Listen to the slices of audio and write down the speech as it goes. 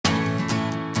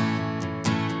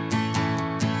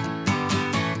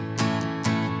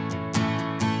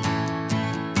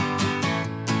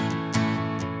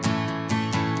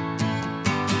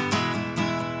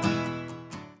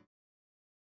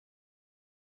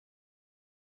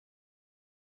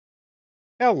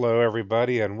Hello,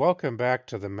 everybody, and welcome back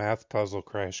to the Math Puzzle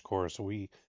Crash Course.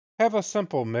 We have a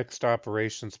simple mixed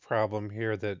operations problem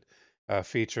here that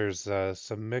features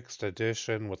some mixed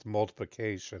addition with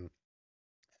multiplication.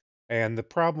 And the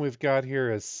problem we've got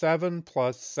here is 7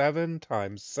 plus 7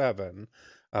 times 7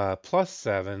 plus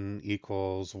 7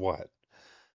 equals what?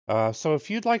 So if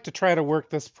you'd like to try to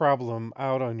work this problem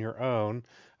out on your own,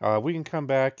 we can come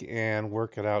back and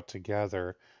work it out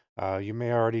together. You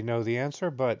may already know the answer,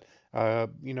 but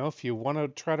if you want to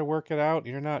try to work it out,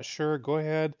 you're not sure, go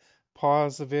ahead,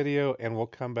 pause the video, and we'll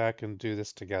come back and do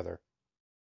this together.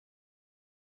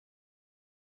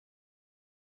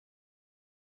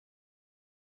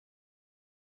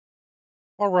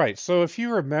 All right, so if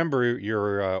you remember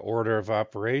your order of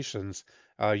operations,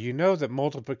 you know that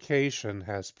multiplication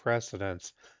has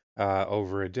precedence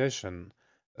over addition.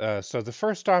 So the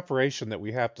first operation that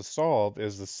we have to solve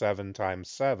is the 7 times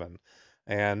 7.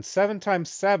 And 7 times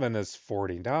 7 is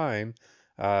 49.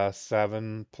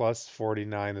 7 plus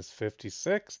 49 is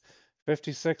 56.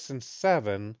 56 and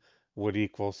 7 would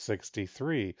equal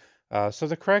 63. So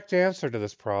the correct answer to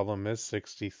this problem is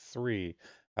 63.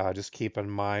 Just keep in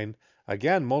mind,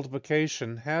 again,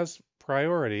 multiplication has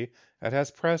priority. It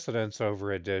has precedence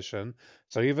over addition.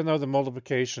 So even though the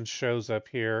multiplication shows up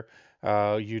here,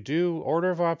 you do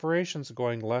order of operations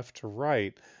going left to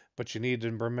right, but you need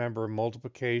to remember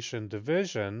multiplication,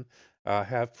 division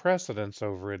have precedence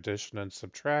over addition and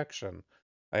subtraction.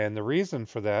 And the reason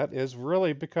for that is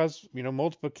really because,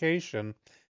 multiplication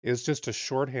is just a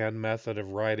shorthand method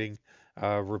of writing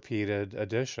repeated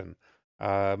addition.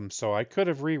 So I could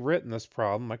have rewritten this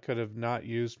problem. I could have not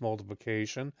used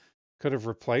multiplication, could have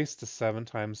replaced the 7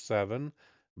 times 7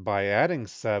 by adding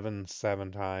 7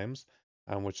 times,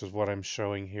 which is what I'm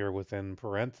showing here within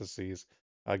parentheses.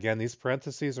 Again, these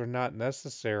parentheses are not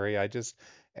necessary. I just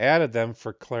added them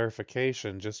for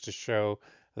clarification just to show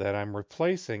that I'm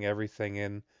replacing everything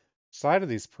inside of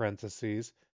these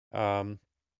parentheses. Um,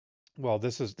 well,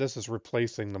 this is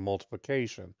replacing the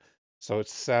multiplication. So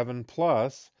it's 7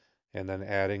 plus, and then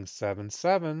adding 7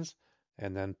 sevens,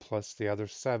 and then plus the other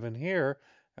 7 here.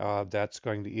 That's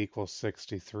going to equal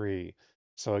 63.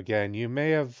 So again, you may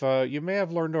have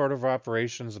learned order of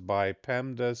operations by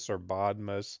PEMDAS or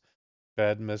BODMAS,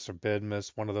 BEDMAS or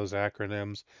BIDMAS, one of those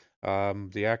acronyms.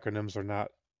 The acronyms are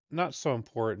not so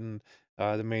important.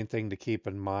 The main thing to keep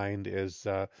in mind is,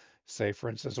 say, for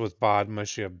instance, with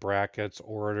BODMAS, you have brackets,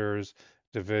 orders,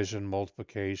 division,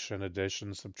 multiplication,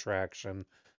 addition, subtraction.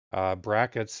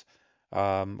 Brackets,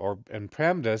 or in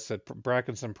PEMDAS,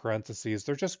 brackets and parentheses,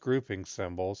 they're just grouping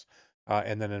symbols.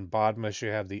 And then in BODMAS, you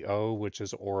have the O, which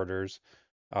is orders.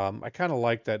 I kind of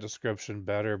like that description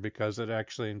better because it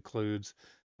actually includes,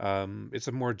 it's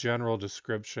a more general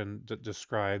description that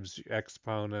describes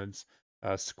exponents,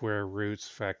 square roots,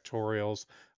 factorials.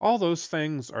 All those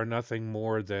things are nothing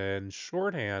more than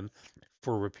shorthand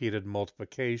for repeated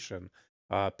multiplication.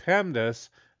 PEMDAS,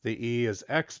 the E is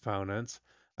exponents,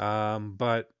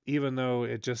 but even though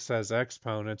it just says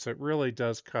exponents, it really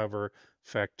does cover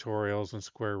factorials and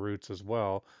square roots as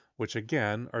well, which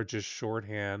again are just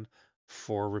shorthand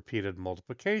for repeated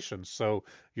multiplication. So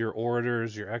your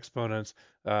orders, your exponents,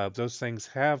 those things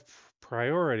have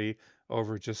priority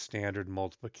over just standard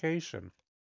multiplication.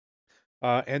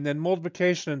 And then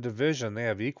multiplication and division, they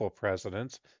have equal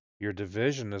precedence. Your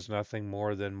division is nothing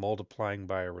more than multiplying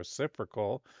by a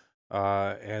reciprocal.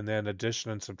 And then addition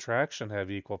and subtraction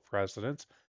have equal precedence.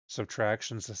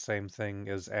 Subtraction is the same thing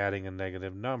as adding a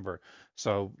negative number.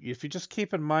 So if you just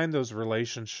keep in mind those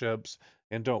relationships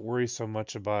and don't worry so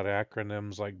much about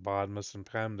acronyms like BODMAS and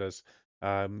PEMDAS,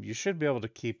 you should be able to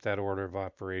keep that order of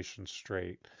operations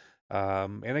straight.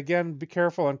 And again, be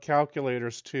careful on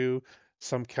calculators too.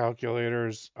 Some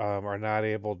calculators are not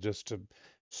able just to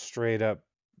straight up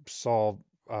solve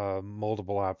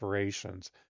multiple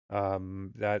operations.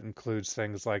 That includes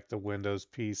things like the Windows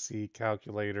PC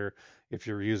calculator if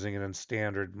you're using it in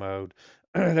standard mode.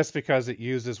 That's because it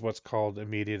uses what's called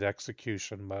immediate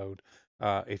execution mode.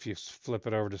 If you flip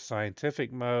it over to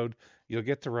scientific mode, you'll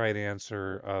get the right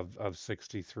answer of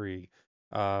 63.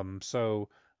 And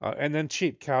then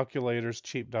cheap calculators,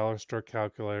 cheap dollar store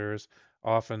calculators,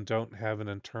 often don't have an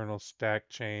internal stack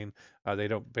chain. They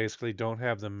don't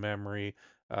have the memory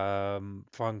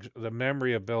function, the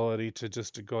memory ability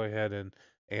to go ahead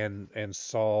and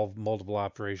solve multiple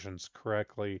operations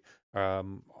correctly,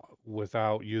 um,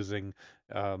 without using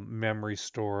memory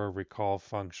store or recall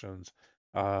functions.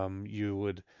 You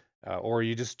would, or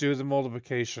you just do the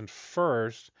multiplication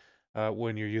first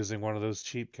when you're using one of those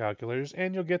cheap calculators,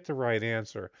 and you'll get the right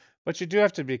answer. But you do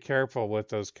have to be careful with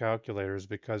those calculators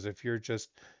because if you're just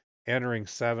entering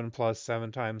 7 plus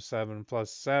 7 times 7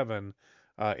 plus 7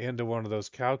 into one of those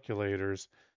calculators,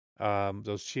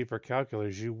 those cheaper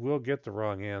calculators, you will get the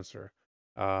wrong answer.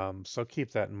 So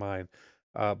keep that in mind.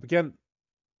 Again,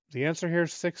 the answer here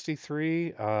is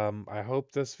 63. I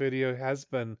hope this video has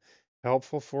been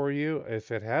helpful for you.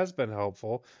 If it has been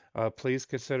helpful, please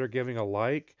consider giving a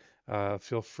like.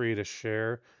 Feel free to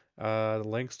share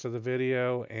links to the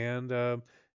video, and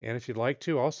if you'd like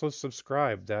to, also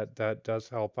subscribe. That does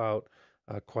help out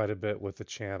quite a bit with the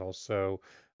channel. So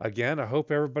again, I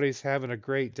hope everybody's having a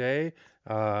great day,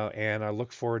 and I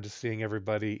look forward to seeing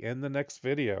everybody in the next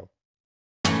video.